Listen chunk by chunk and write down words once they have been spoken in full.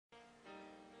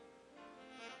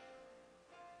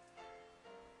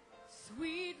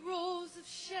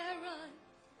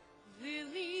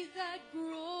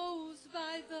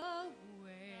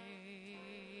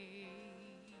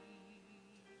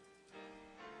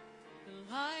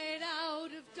light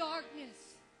out of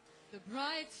darkness, the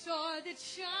bright star that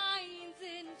shines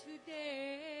into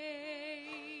day.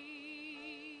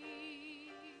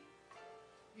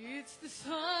 It's the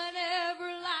Son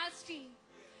everlasting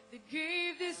that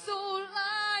gave this old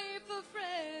life a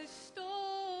fresh start.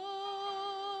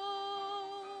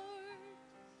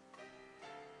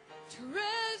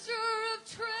 Treasure of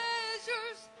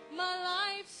treasures, my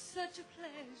life's such a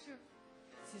pleasure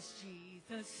since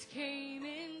Jesus came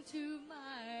into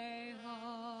my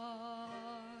heart.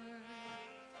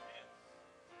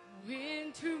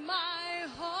 Into my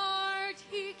heart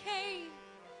he came,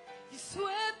 he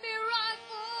swept me right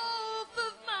off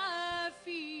of my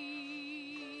feet.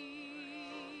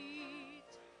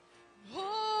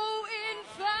 Oh, in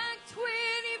fact,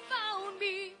 when he found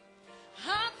me,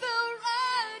 I fell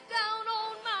right down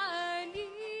on my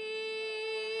knees.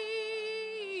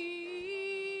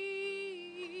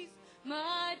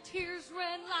 My tears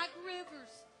ran like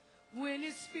rivers when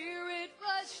his spirit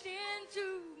rushed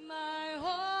into my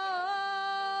heart.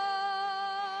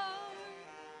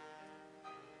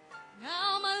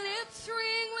 Now my lips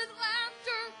ring with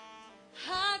laughter,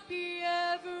 happy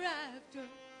ever after,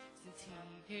 since he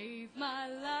gave my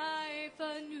life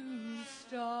a new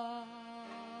start.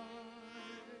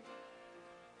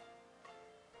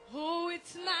 Oh,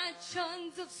 it's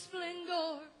mansions of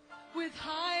splendor with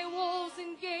high walls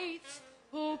and gates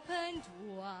opened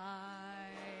wide.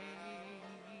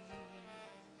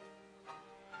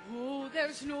 Oh,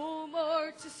 there's no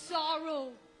more to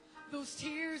sorrow, those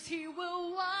tears he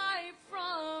will wipe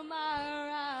from our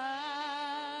eyes.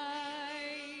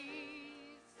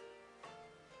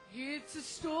 It's a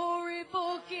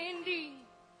storybook ending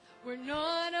where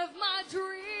none of my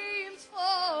dreams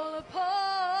fall apart.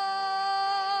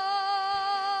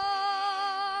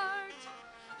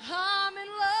 I'm in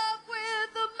love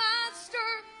with the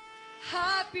Master,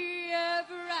 happy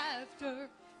ever after,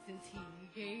 since he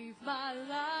gave my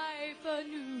life a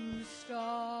new start.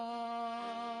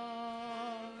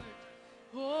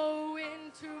 Oh,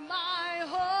 into my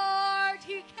heart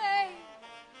he came,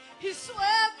 he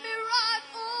swept me right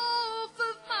off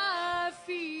of my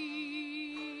feet.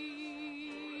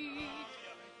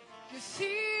 You see,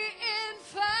 in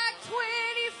fact,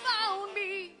 when he found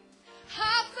me,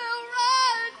 I fell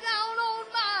right down on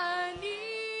my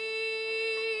knees.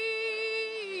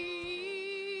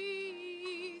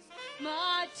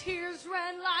 My tears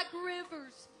ran like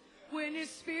rivers when his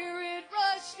spirit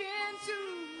rushed into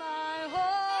my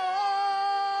heart.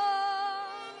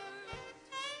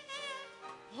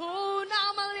 Oh,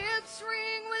 now my lips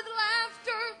ring with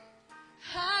laughter,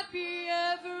 happy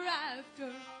ever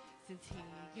after, since he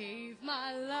gave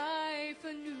my life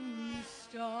a new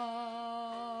start.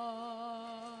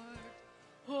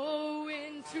 Oh,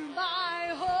 into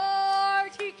my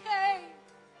heart he came,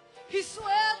 he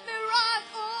swept me right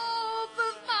off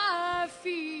of my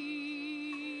feet.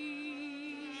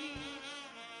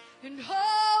 And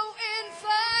oh, in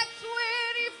fact,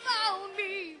 when he found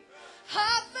me,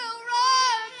 I fell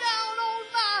right down on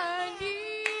my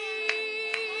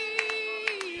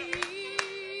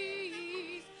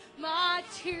knees. My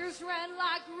tears ran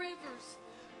like rivers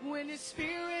when his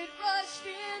spirit rushed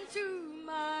into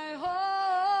my heart.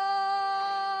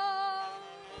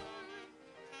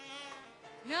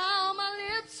 Now my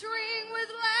lips ring with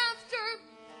laughter,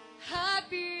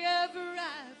 happy ever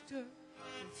after,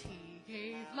 since he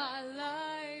gave my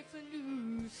life a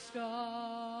new start.